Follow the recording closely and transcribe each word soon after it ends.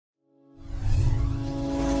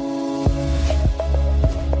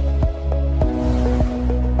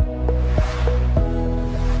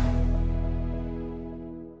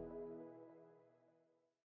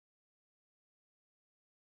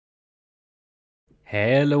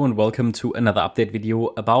Hello and welcome to another update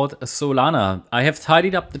video about Solana. I have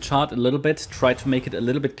tidied up the chart a little bit, tried to make it a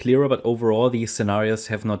little bit clearer, but overall these scenarios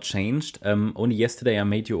have not changed. Only yesterday I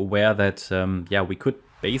made you aware that we could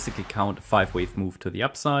basically count a 5-wave move to the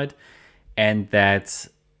upside, and that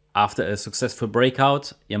after a successful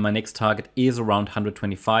breakout, my next target is around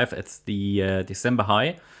 125. It's the December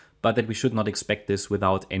high, but that we should not expect this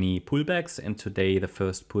without any pullbacks, and today the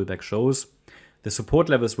first pullback shows. The support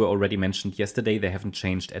levels were already mentioned yesterday. They haven't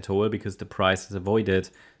changed at all because the price has avoided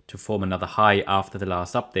to form another high after the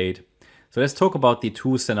last update. So let's talk about the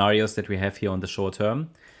two scenarios that we have here on the short term.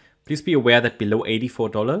 Please be aware that below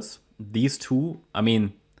 $84, these two,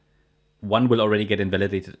 one will already get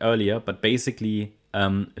invalidated earlier, but basically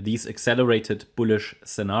these accelerated bullish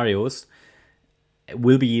scenarios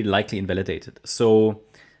will be likely invalidated. So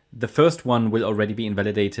the first one will already be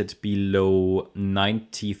invalidated below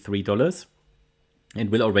 $93. and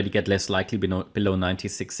will already get less likely below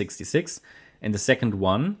 96.66. And the second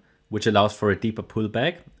one, which allows for a deeper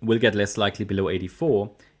pullback, will get less likely below 84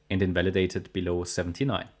 and invalidated below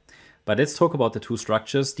 79. But let's talk about the two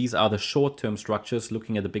structures. These are the short-term structures.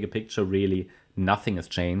 Looking at the bigger picture, really nothing has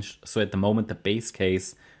changed. So at the moment, the base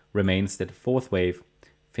case remains that the fourth wave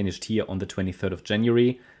finished here on the 23rd of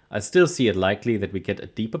January. I still see it likely that we get a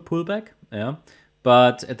deeper pullback.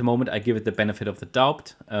 But at the moment, I give it the benefit of the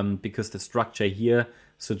doubt because the structure here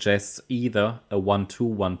suggests either a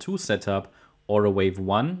 1-2-1-2 setup or a wave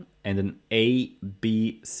 1 and an A,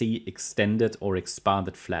 B, C extended or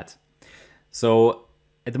expanded flat. So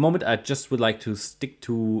at the moment, I just would like to stick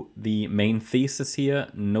to the main thesis here.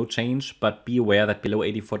 No change, but be aware that below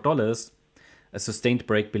 $84, a sustained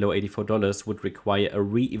break below $84 would require a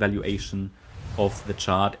re-evaluation of the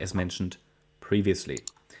chart as mentioned previously.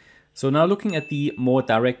 So now looking at the more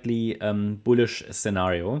directly bullish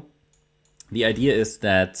scenario, the idea is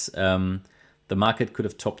that the market could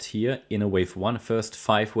have topped here in a wave 1, first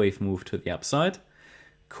 5-wave move to the upside.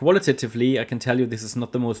 Qualitatively, I can tell you this is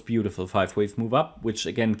not the most beautiful 5-wave move up, which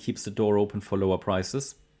again keeps the door open for lower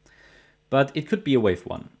prices. But it could be a wave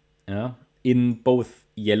 1 in both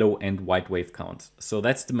yellow and white wave counts. So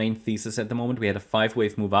that's the main thesis at the moment. We had a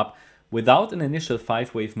 5-wave move up. Without an initial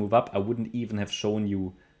 5-wave move up, I wouldn't even have shown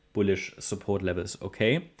you bullish support levels,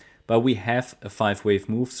 okay? But we have a 5-wave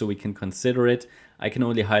move, so we can consider it. I can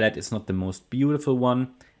only highlight it's not the most beautiful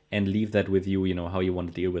one and leave that with you, how you want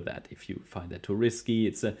to deal with that. If you find that too risky,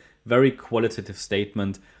 it's a very qualitative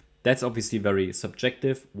statement. That's obviously very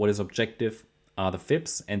subjective. What is objective are the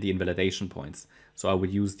FIBs and the invalidation points. So I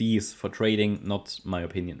would use these for trading, not my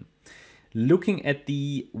opinion. Looking at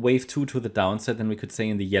the wave 2 to the downside, then we could say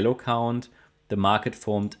in the yellow count, the market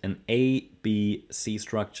formed an A, B, C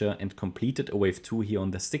structure and completed a wave 2 here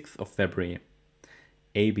on the 6th of February.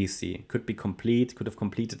 A, B, C could have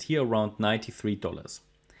completed here around $93.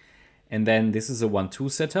 And then this is a 1-2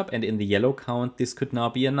 setup, and in the yellow count, this could now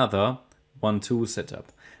be another 1-2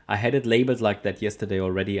 setup. I had it labeled like that yesterday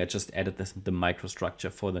already. I just added the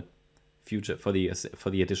microstructure for the future, for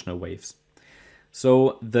the additional waves.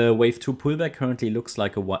 So the wave 2 pullback currently looks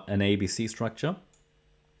like an A, B, C structure.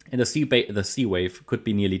 And the C wave could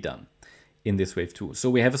be nearly done in this wave 2. So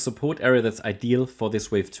we have a support area that's ideal for this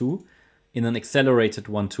wave 2 in an accelerated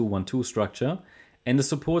 1-2-1-2 structure. And the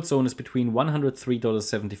support zone is between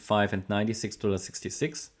 $103.75 and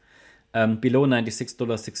 $96.66. Below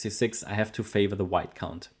 $96.66, I have to favor the white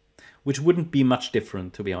count, which wouldn't be much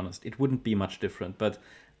different, to be honest. It wouldn't be much different. But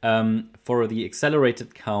for the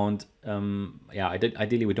accelerated count,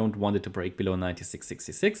 ideally we don't want it to break below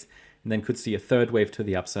 96.66, and then could see a third wave to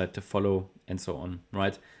the upside to follow and so on,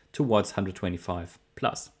 right, towards 125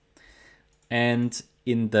 plus. And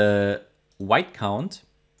in the white count,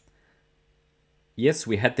 yes,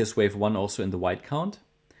 we had this wave 1 also in the white count,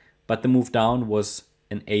 but the move down was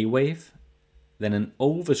an A wave, then an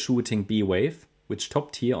overshooting B wave, which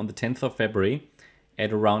topped here on the 10th of February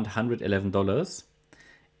at around $111.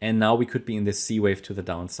 And now we could be in this C wave to the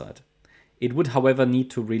downside. It would, however, need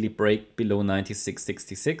to really break below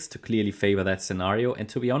 96.66 to clearly favor that scenario. And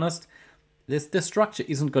to be honest, the structure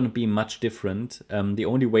isn't going to be much different. The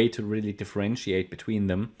only way to really differentiate between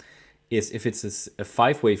them is if it's a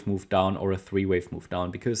 5-wave move down or a 3-wave move down.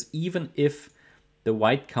 Because even if the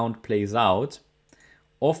white count plays out,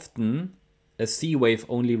 often a C wave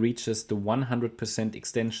only reaches the 100%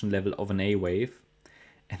 extension level of an A wave.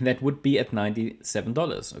 And that would be at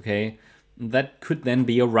 $97, okay? That could then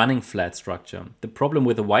be a running flat structure. The problem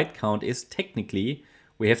with the white count is technically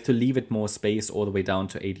we have to leave it more space all the way down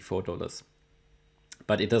to $84.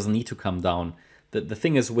 But it doesn't need to come down. The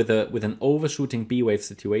thing is with an overshooting B wave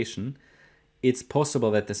situation, it's possible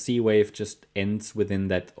that the C wave just ends within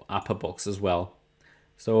that upper box as well.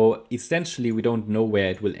 So essentially, we don't know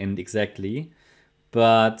where it will end exactly.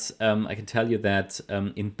 But I can tell you that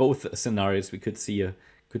in both scenarios, we could see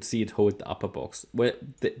it hold the upper box. Well,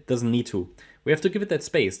 it doesn't need to. We have to give it that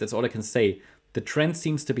space. That's all I can say. The trend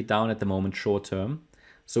seems to be down at the moment short term.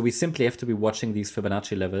 So we simply have to be watching these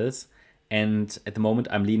Fibonacci levels. And at the moment,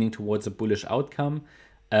 I'm leaning towards a bullish outcome.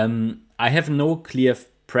 I have no clear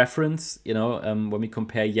preference, when we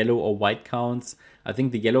compare yellow or white counts. I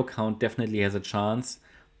think the yellow count definitely has a chance,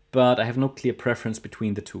 but I have no clear preference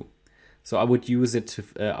between the two. So I would use the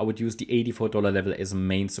 $84 level as a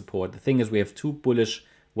main support. The thing is, we have two bullish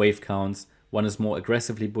wave counts. One is more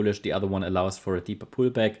aggressively bullish. The other one allows for a deeper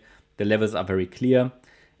pullback. The levels are very clear.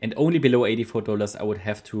 And only below $84, I would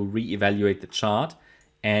have to reevaluate the chart.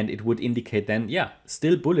 And it would indicate then, yeah,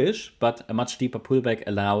 still bullish, but a much deeper pullback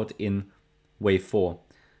allowed in wave 4.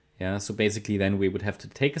 Yeah, so basically then we would have to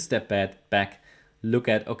take a step back, look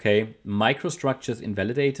at, okay, microstructures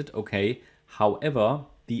invalidated, okay. However,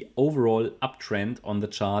 the overall uptrend on the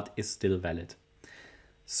chart is still valid.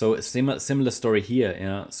 So a similar story here.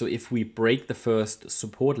 Yeah? So if we break the first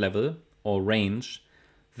support level or range,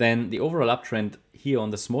 then the overall uptrend here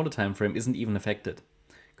on the smaller time frame isn't even affected,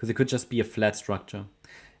 because it could just be a flat structure.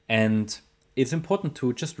 And it's important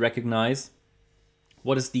to just recognize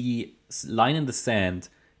what is the line in the sand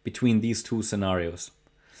between these two scenarios.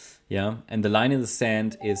 Yeah, and the line in the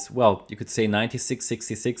sand is, well, you could say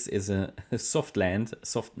 96.66 is a soft line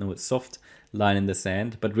in the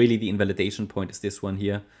sand, but really the invalidation point is this one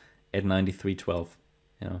here at 93.12.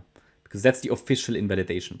 Yeah, because that's the official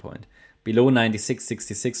invalidation point. Below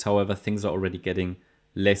 96.66, however, things are already getting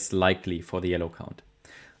less likely for the yellow count.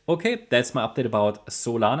 Okay, that's my update about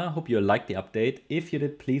Solana. Hope you liked the update. If you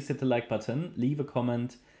did, please hit the like button, leave a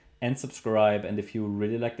comment, and subscribe. And if you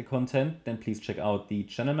really like the content, then please check out the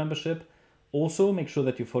channel membership. Also, make sure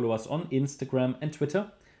that you follow us on Instagram and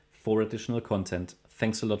Twitter for additional content.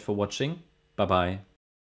 Thanks a lot for watching. Bye-bye.